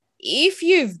if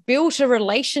you've built a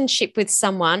relationship with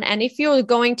someone and if you're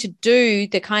going to do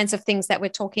the kinds of things that we're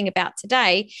talking about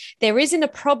today, there isn't a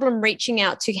problem reaching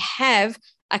out to have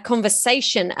a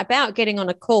conversation about getting on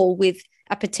a call with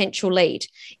a potential lead.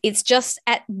 It's just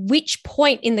at which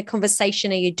point in the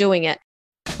conversation are you doing it?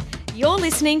 You're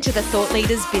listening to the Thought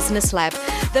Leaders Business Lab,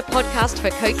 the podcast for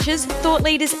coaches, thought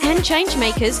leaders, and change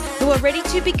makers who are ready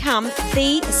to become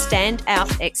the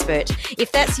standout expert.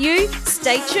 If that's you,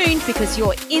 stay tuned because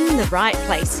you're in the right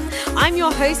place. I'm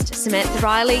your host, Samantha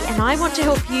Riley, and I want to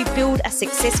help you build a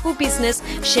successful business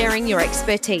sharing your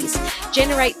expertise.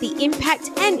 Generate the impact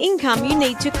and income you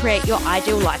need to create your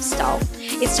ideal lifestyle.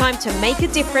 It's time to make a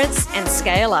difference and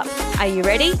scale up. Are you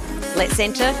ready? Let's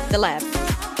enter the lab.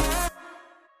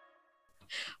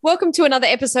 Welcome to another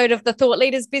episode of the Thought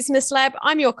Leaders Business Lab.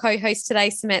 I'm your co-host today,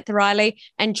 Samantha Riley,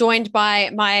 and joined by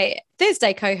my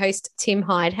Thursday co-host, Tim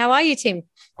Hyde. How are you, Tim?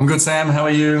 I'm good, Sam. How are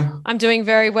you? I'm doing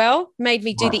very well. Made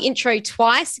me do the intro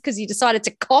twice because you decided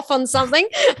to cough on something.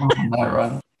 Oh, no,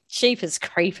 right. Cheapers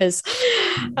creepers.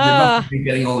 You must be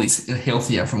getting all this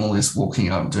healthier from all this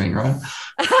walking I'm doing, right?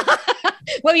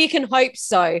 Well, you can hope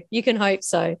so.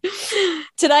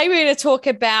 Today we're going to talk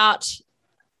about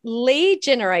lead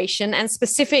generation and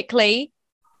specifically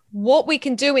what we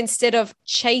can do instead of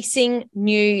chasing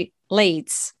new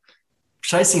leads.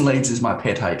 Chasing leads is my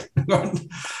pet hate.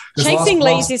 Chasing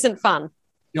leads isn't fun.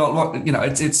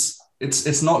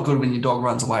 It's not good when your dog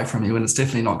runs away from you, and it's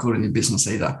definitely not good in your business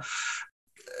either.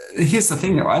 Here's the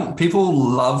thing, right? People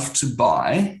love to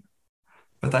buy,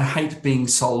 but they hate being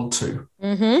sold to.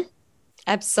 Mm-hmm.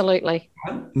 Absolutely.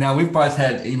 Now, we've both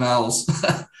had emails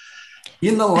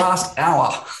in the last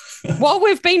hour. While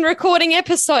we've been recording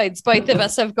episodes, both of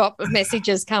us have got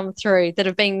messages come through that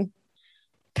have been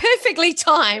perfectly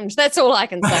timed. That's all I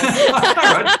can say.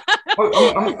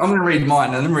 I'm going to read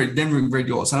mine and then read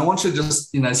yours. And I want you to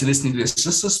just, as you're listening to this,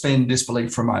 just suspend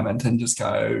disbelief for a moment and just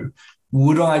go,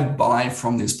 would I buy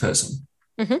from this person?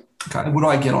 Mm-hmm. Okay. Would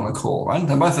I get on a call, right?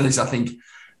 And both of these, I think,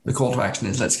 the call to action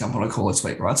is let's jump on a call this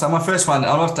week, right? So my first one,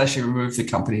 I'll have to actually remove the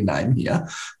company name here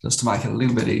just to make it a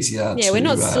little bit easier. Yeah, we're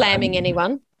not slamming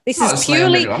anyone. This is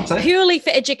purely for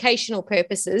educational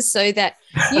purposes so that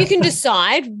you can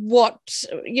decide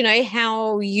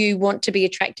how you want to be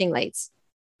attracting leads.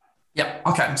 Yep.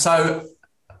 Okay. So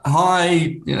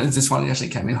hi, this one actually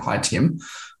came in. Hi, Tim.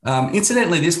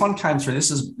 Incidentally, this one came through. This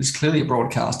is clearly a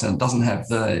broadcast and it doesn't have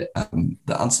the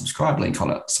unsubscribe link on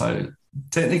it. So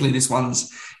technically this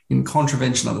one's in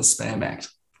contravention of the Spam Act.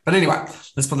 But anyway,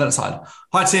 let's put that aside.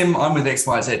 Hi, Tim. I'm with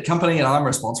XYZ Company and I'm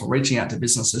responsible for reaching out to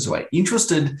businesses who are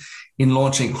interested in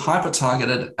launching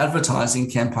hyper-targeted advertising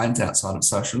campaigns outside of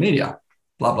social media.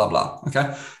 Blah, blah, blah.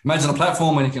 Okay. Imagine a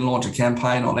platform where you can launch a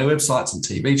campaign on their websites and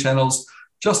TV channels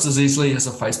just as easily as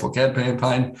a Facebook ad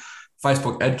campaign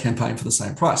for the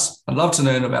same price. I'd love to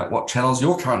learn about what channels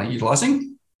you're currently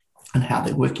utilizing and how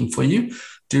they're working for you.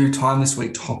 Do time this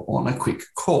week to hop on a quick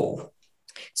call.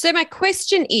 So my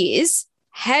question is,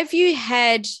 have you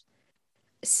had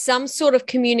some sort of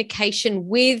communication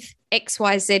with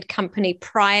XYZ Company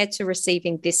prior to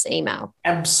receiving this email?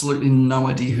 Absolutely no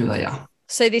idea who they are.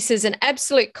 So this is an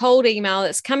absolute cold email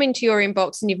that's come into your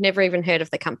inbox and you've never even heard of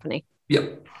the company.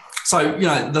 Yep. So,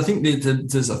 the thing that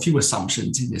there's a few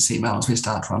assumptions in this email as we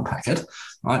start to unpack it,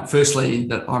 right? Firstly,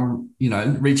 that I'm,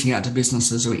 reaching out to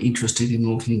businesses who are interested in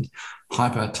looking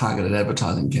hyper-targeted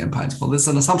advertising campaigns. Well, there's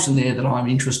an assumption there that I'm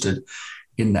interested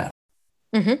in that.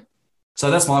 Mm-hmm.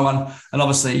 So that's my one. And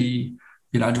obviously,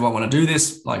 do I want to do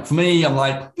this? Like for me, I'm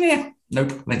like,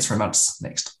 nope, thanks very much.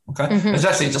 Next. Okay. Mm-hmm. It's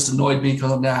actually just annoyed me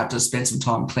because I now have to spend some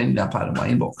time cleaning up out of my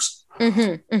inbox.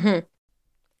 Mm-hmm. Mm-hmm.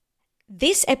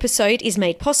 This episode is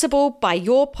made possible by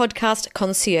Your Podcast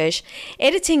Concierge.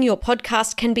 Editing your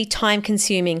podcast can be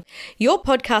time-consuming. Your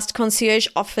Podcast Concierge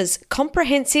offers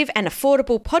comprehensive and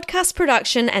affordable podcast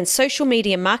production and social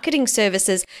media marketing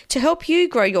services to help you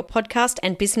grow your podcast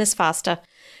and business faster.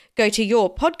 Go to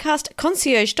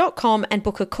yourpodcastconcierge.com and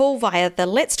book a call via the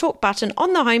Let's Talk button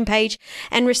on the homepage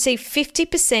and receive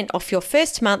 50% off your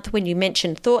first month when you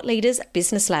mention Thought Leaders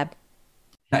Business Lab.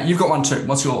 Now, you've got one too.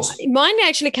 What's yours? Mine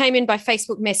actually came in by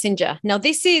Facebook Messenger. Now,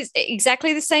 this is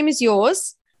exactly the same as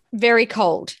yours, very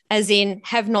cold, as in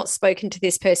have not spoken to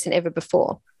this person ever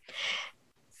before.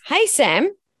 Hey,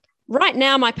 Sam, right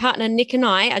now my partner Nick and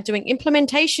I are doing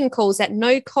implementation calls at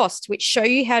no cost, which show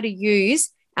you how to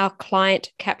use our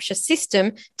client capture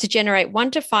system to generate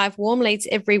 1 to 5 warm leads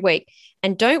every week.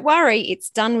 And don't worry,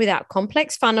 it's done without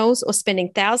complex funnels or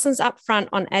spending thousands upfront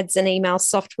on ads and email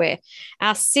software.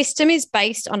 Our system is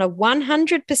based on a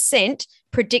 100%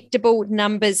 predictable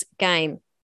numbers game.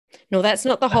 No, that's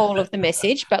not the whole of the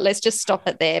message, but let's just stop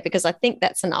it there because I think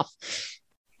that's enough.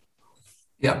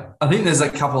 Yeah, I think there's a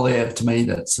couple there to me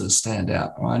that sort of stand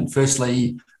out. Right,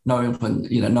 firstly, no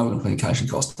implementation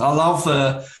cost. I love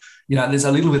there's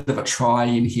a little bit of a try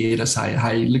in here to say,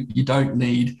 hey, look, you don't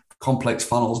need complex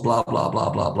funnels, blah blah blah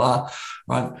blah blah.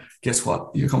 Right? Guess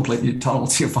what? Your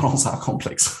funnels are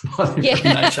complex by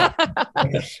nature.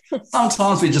 Okay.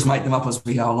 Sometimes we just make them up as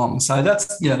we go along. So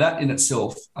that's that in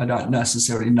itself, I don't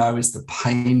necessarily know is the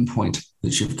pain point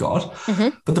that you've got.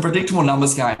 Mm-hmm. But the predictable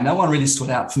numbers game, that one really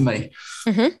stood out for me.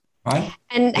 Mm-hmm. Right?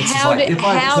 And how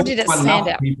did it stand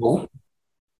out? People,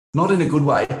 not in a good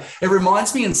way. It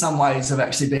reminds me in some ways of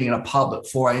actually being in a pub at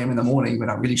 4 a.m. in the morning when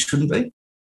I really shouldn't be.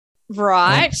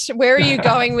 Right. Where are you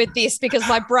going with this? Because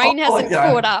my brain hasn't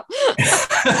caught up.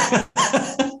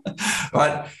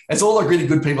 Right. It's all the really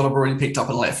good people have already picked up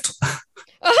and left.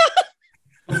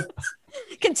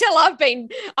 Can tell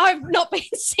I've not been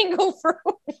single for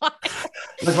a while.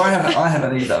 Look, I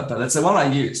haven't either, but it's the one I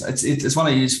use. It's one I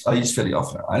use fairly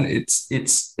often. Right?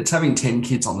 It's having 10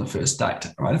 kids on the first date.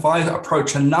 Right. If I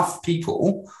approach enough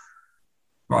people,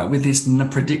 right, with this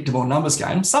predictable numbers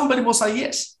game, somebody will say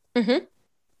yes. Mm-hmm.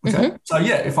 Okay. Mm-hmm. So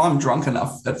yeah, if I'm drunk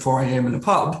enough at 4 a.m. in a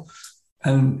pub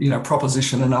and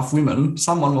proposition enough women,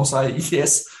 someone will say,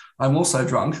 yes, I'm also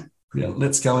drunk.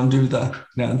 Let's go and do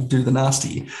the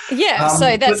nasty. Yeah,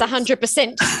 so that's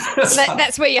 100%.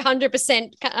 That's where you're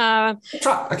 100%. That's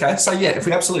right. Okay, so yeah,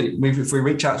 if we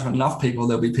reach out to enough people,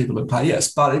 there'll be people who pay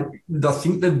yes. But I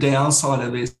think the downside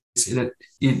of this is that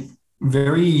it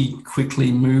very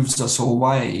quickly moves us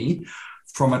away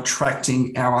from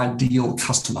attracting our ideal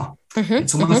customer. Mm-hmm.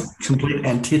 It's almost complete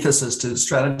antithesis to the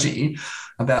strategy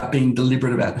about being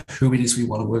deliberate about who it is we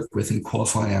want to work with and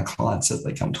qualifying our clients as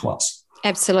they come to us.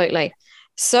 Absolutely.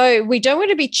 So we don't want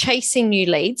to be chasing new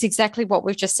leads, exactly what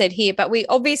we've just said here, but we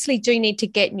obviously do need to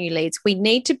get new leads. We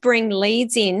need to bring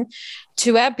leads in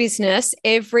to our business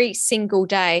every single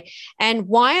day. And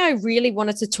why I really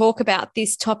wanted to talk about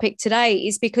this topic today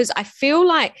is because I feel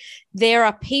like there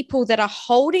are people that are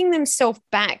holding themselves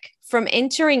back from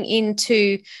entering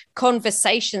into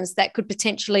conversations that could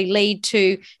potentially lead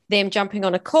to them jumping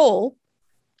on a call,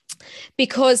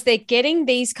 because they're getting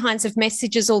these kinds of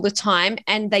messages all the time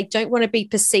and they don't want to be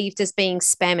perceived as being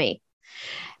spammy.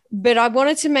 But I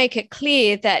wanted to make it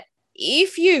clear that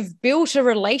if you've built a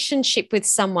relationship with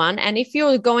someone and if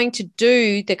you're going to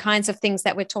do the kinds of things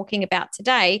that we're talking about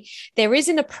today, there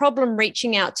isn't a problem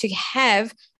reaching out to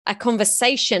have a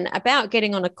conversation about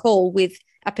getting on a call with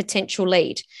a potential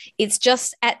lead. It's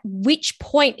just at which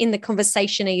point in the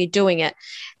conversation are you doing it?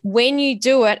 When you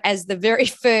do it as the very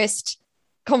first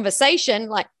conversation,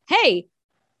 like, hey,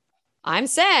 I'm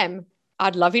Sam,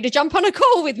 I'd love you to jump on a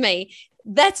call with me,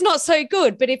 that's not so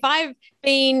good. But if I've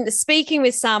been speaking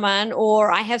with someone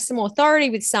or I have some authority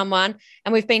with someone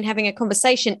and we've been having a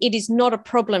conversation, it is not a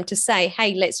problem to say,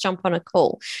 hey, let's jump on a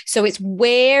call. So it's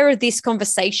where this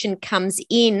conversation comes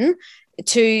in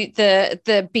to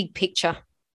the big picture.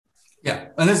 Yeah,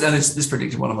 and this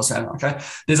predicted what I was saying. Okay,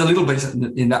 there's a little bit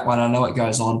in that one. I know it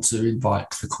goes on to invite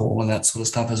the call and that sort of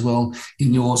stuff as well.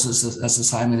 In yours, as the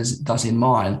same as it does in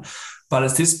mine, but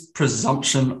it's this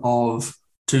presumption of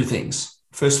two things.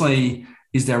 Firstly,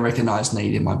 is there a recognized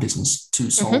need in my business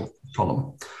to solve the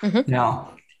problem? Mm-hmm.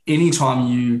 Now, anytime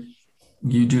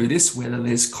you do this, whether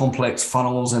there's complex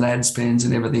funnels and ad spends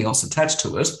and everything else attached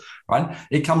to it, right?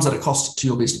 It comes at a cost to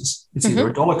your business. It's either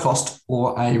a dollar cost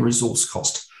or a resource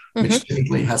cost, which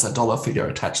typically has a dollar figure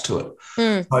attached to it.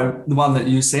 So the one that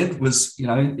you said was,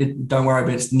 don't worry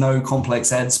about it, no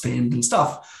complex ad spend and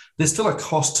stuff. There's still a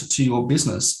cost to your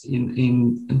business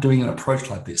in doing an approach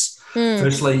like this.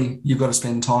 Firstly, you've got to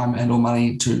spend time and or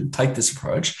money to take this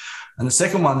approach. And the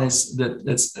second one is that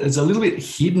it's a little bit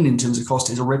hidden in terms of cost,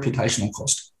 is a reputational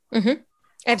cost.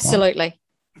 Absolutely.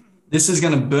 Right? This is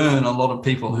going to burn a lot of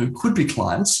people who could be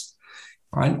clients,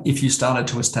 right, if you started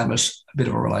to establish a bit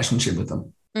of a relationship with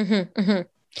them.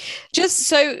 Just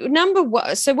so number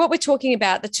one, so what we're talking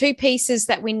about, the two pieces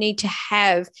that we need to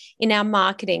have in our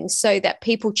marketing so that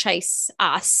people chase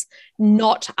us,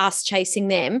 not us chasing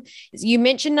them. You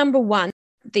mentioned number one,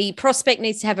 the prospect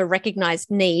needs to have a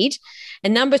recognized need.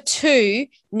 And number two,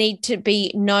 need to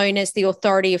be known as the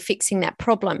authority of fixing that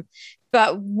problem.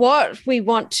 But what we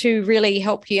want to really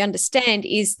help you understand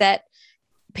is that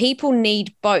people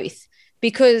need both,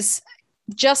 because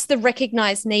just the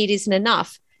recognized need isn't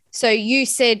enough. So you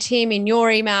said, Tim, in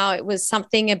your email, it was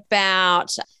something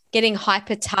about getting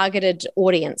hyper-targeted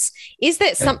audience. Is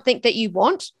that something that you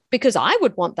want? Because I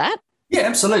would want that. Yeah,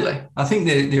 absolutely. I think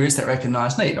there is that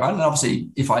recognized need, right? And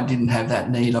obviously, if I didn't have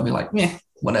that need, I'd be like, yeah,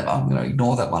 whatever,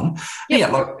 ignore that one.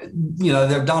 Yep. Yeah,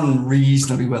 they've done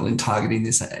reasonably well in targeting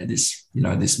this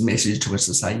message to us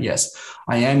to say, yes,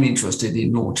 I am interested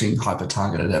in launching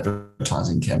hyper-targeted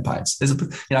advertising campaigns.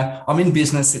 I'm in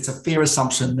business. It's a fair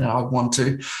assumption that I want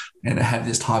to have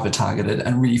this hyper-targeted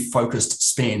and really focused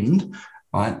spend,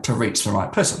 right, to reach the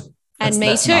right person. And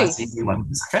me too. Nice, easy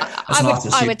one. Okay.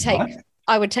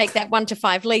 I would take that 1 to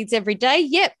 5 leads every day.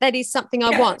 Yep, that is something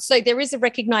I want. So there is a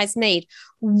recognized need.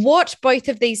 What both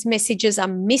of these messages are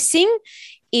missing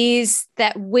is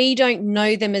that we don't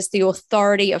know them as the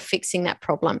authority of fixing that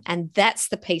problem. And that's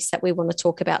the piece that we want to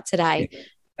talk about today. Yeah.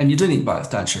 And you do need both,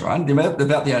 don't you, right?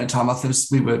 About the only time I think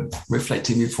we were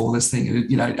reflecting before this thing,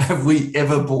 have we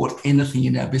ever bought anything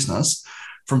in our business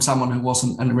from someone who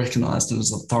wasn't recognized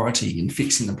as authority in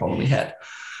fixing the problem we had?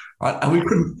 Right? And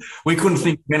we couldn't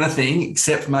think of anything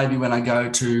except maybe when I go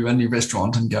to a new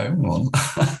restaurant and go, well,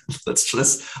 let's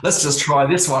just try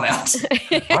this one out.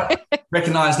 Right?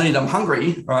 Recognize need, I'm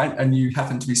hungry, right? And you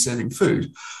happen to be serving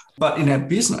food. But in our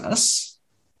business,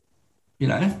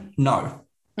 no.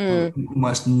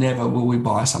 Almost never will we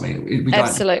buy something. We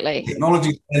Absolutely. Don't, from a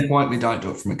technology standpoint, we don't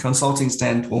do it. From a consulting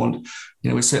standpoint,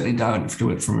 we certainly don't do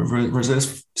it from a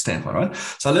research standpoint, right?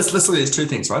 So let's look at these two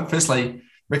things, right? Firstly,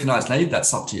 recognize need,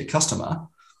 that's up to your customer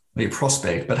or your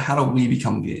prospect, but how do we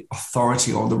become the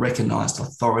authority or the recognized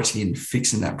authority in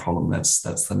fixing that problem? That's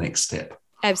the next step.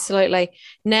 Absolutely.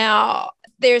 Now,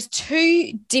 there's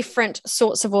 2 different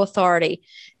sorts of authority.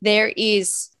 There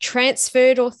is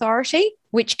transferred authority,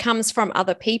 which comes from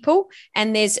other people,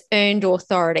 and there's earned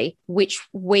authority, which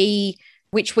we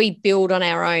build on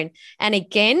our own. And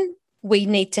again,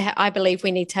 I believe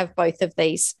we need to have both of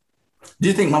these. Do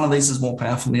you think one of these is more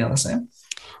powerful than the other, Sam?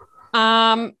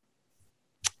 I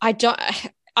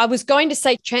was going to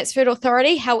say transferred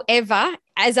authority. However,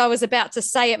 as I was about to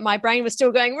say it, my brain was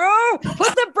still going, "Whoa,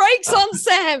 put the brakes on,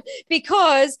 Sam,"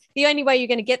 because the only way you're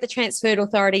going to get the transferred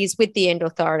authority is with the end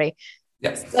authority.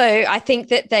 Yes. So I think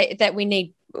that we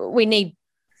need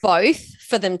both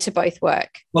for them to both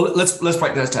work. Well, let's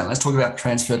break those down. Let's talk about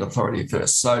transferred authority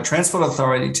first. So transferred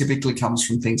authority typically comes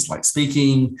from things like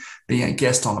speaking, being a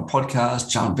guest on a podcast,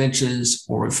 joint ventures,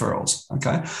 or referrals.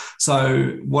 Okay.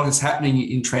 So what is happening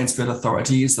in transferred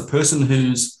authority is the person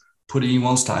who's putting you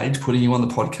on stage, putting you on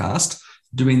the podcast,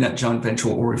 doing that joint venture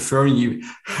or referring you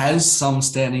has some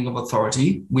standing of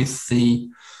authority with the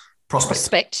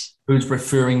prospect. Who's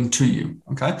referring to you.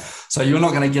 Okay. So you're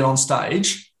not going to get on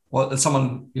stage. Well,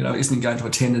 someone, isn't going to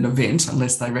attend an event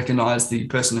unless they recognize the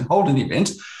person holding the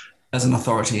event as an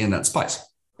authority in that space.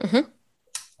 Mm-hmm.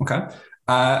 Okay.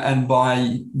 And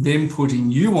by them putting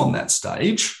you on that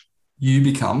stage, you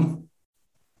become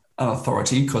an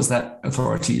authority because that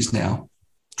authority is now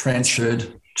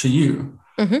transferred to you.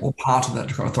 Mm-hmm. Or part of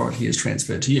that authority is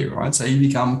transferred to you, right? So you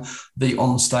become the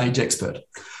on-stage expert.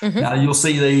 Mm-hmm. Now, you'll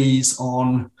see these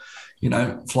on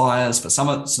flyers for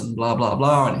summits and blah, blah,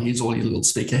 blah. And here's all your little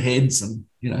speaker heads. And,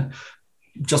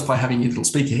 just by having your little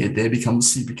speaker head there you become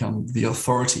the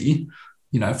authority,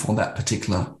 for that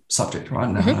particular subject, right?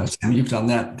 Now, Mm-hmm. You've done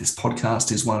that. This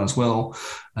podcast is one as well.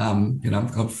 I've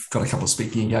got a couple of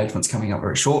speaking engagements coming up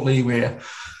very shortly where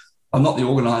I'm not the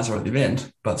organizer of the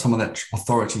event, but some of that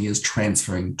authority is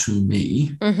transferring to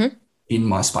me mm-hmm. in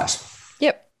my space.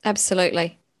 Yep,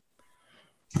 absolutely.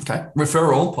 Okay.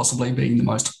 Referral possibly being the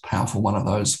most powerful one of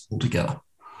those altogether.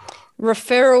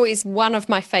 Referral is one of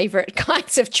my favorite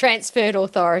kinds of transferred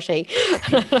authority.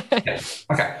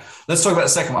 Okay. Let's talk about the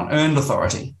second one, earned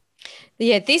authority.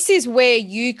 Yeah, this is where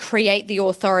you create the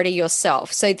authority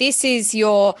yourself. So this is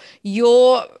your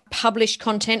published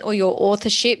content or your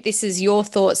authorship. This is your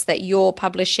thoughts that you're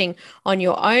publishing on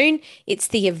your own. It's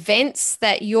the events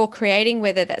that you're creating,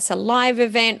 whether that's a live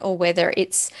event or whether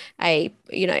it's a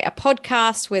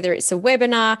podcast, whether it's a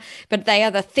webinar, but they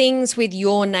are the things with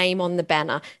your name on the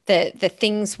banner, the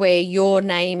things where your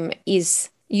name is,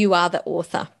 you are the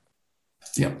author.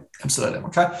 Yeah, absolutely.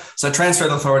 Okay. So transferred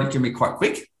authority can be quite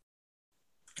quick.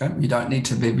 Okay. You don't need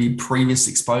to be previous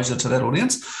exposure to that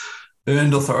audience.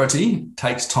 Earned authority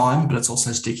takes time, but it's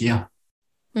also stickier.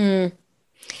 And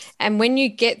when you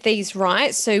get these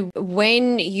right, so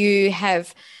when you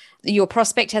have your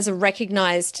prospect has a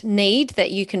recognized need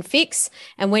that you can fix,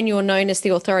 and when you're known as the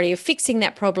authority of fixing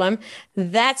that problem,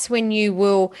 that's when you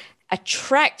will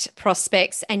attract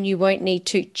prospects and you won't need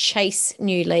to chase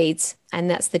new leads. And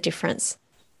that's the difference.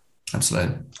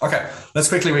 Absolutely. Okay. Let's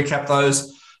quickly recap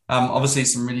those. Obviously,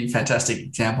 some really fantastic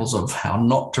examples of how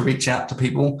not to reach out to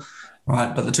people,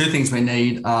 right? But the two things we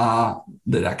need are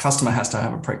that our customer has to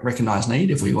have a recognized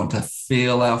need if we want to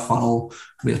fill our funnel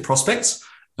with prospects,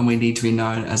 and we need to be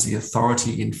known as the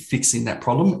authority in fixing that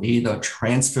problem, either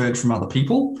transferred from other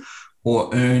people or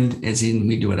earned, as in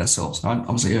we do it ourselves. Right?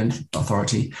 Obviously, earned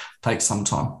authority takes some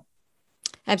time.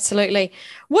 Absolutely.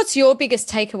 What's your biggest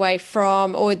takeaway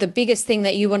from, or the biggest thing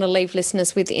that you want to leave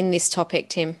listeners with in this topic,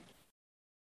 Tim?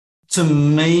 To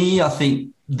me, I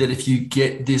think that if you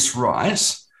get this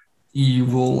right, you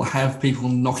will have people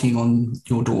knocking on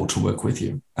your door to work with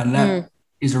you. And that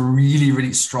is a really,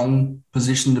 really strong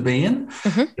position to be in.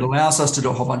 It allows us to do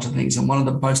a whole bunch of things. And one of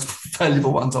the most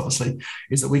valuable ones, obviously,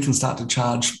 is that we can start to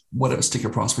charge whatever sticker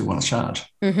price we want to charge.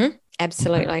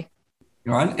 Absolutely.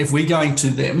 Right? If we're going to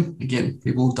them, again,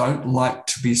 people don't like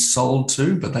to be sold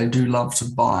to, but they do love to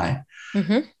buy.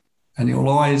 And you'll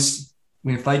always,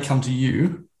 if they come to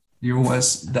you, you're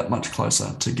always that much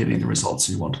closer to getting the results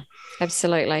you want.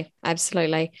 Absolutely.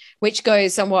 Absolutely. Which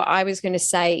goes on what I was going to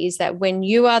say is that when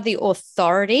you are the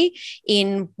authority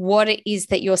in what it is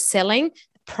that you're selling,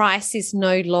 price is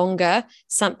no longer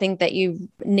something that you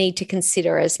need to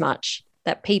consider as much,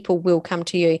 that people will come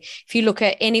to you. If you look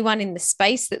at anyone in the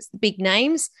space that's the big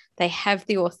names, they have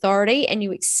the authority and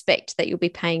you expect that you'll be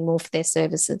paying more for their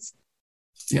services.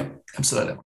 Yeah,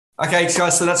 absolutely. Okay,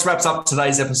 guys, so that wraps up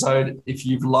today's episode. If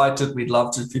you've liked it, we'd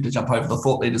love for you to jump over to the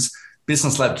Thought Leaders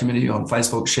Business Lab community on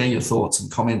Facebook, share your thoughts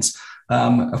and comments.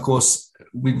 Of course,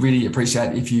 we'd really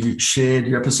appreciate if you shared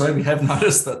your episode. We have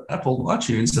noticed that Apple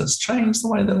iTunes has changed the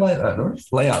way they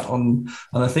layout on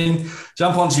the thing.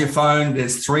 Jump onto your phone.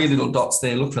 There's 3 little dots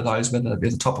there. Look for those, whether they're at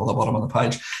the top or the bottom of the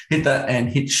page. Hit that and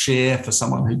hit share for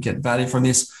someone who get value from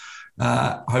this.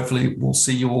 Hopefully, we'll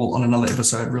see you all on another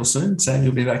episode real soon. Sam,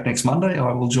 you'll be back next Monday.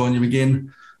 I will join you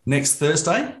again next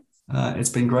Thursday. It's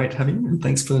been great having you, and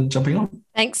thanks for jumping on.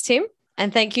 Thanks, Tim,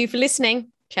 and thank you for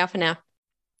listening. Ciao for now.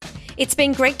 It's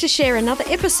been great to share another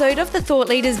episode of the Thought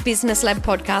Leaders Business Lab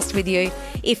podcast with you.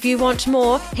 If you want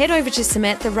more, head over to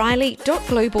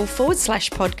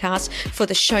SamanthaRiley.global/podcast for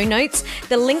the show notes,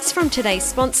 the links from today's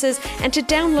sponsors, and to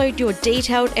download your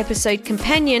detailed episode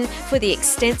companion for the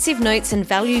extensive notes and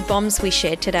value bombs we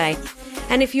shared today.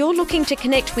 And if you're looking to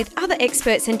connect with other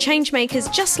experts and change makers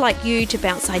just like you to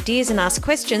bounce ideas and ask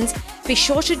questions, be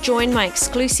sure to join my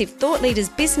exclusive Thought Leaders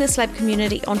Business Lab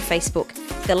community on Facebook.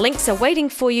 The links are waiting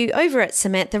for you over at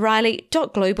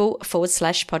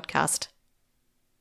SamanthaRiley.global/podcast.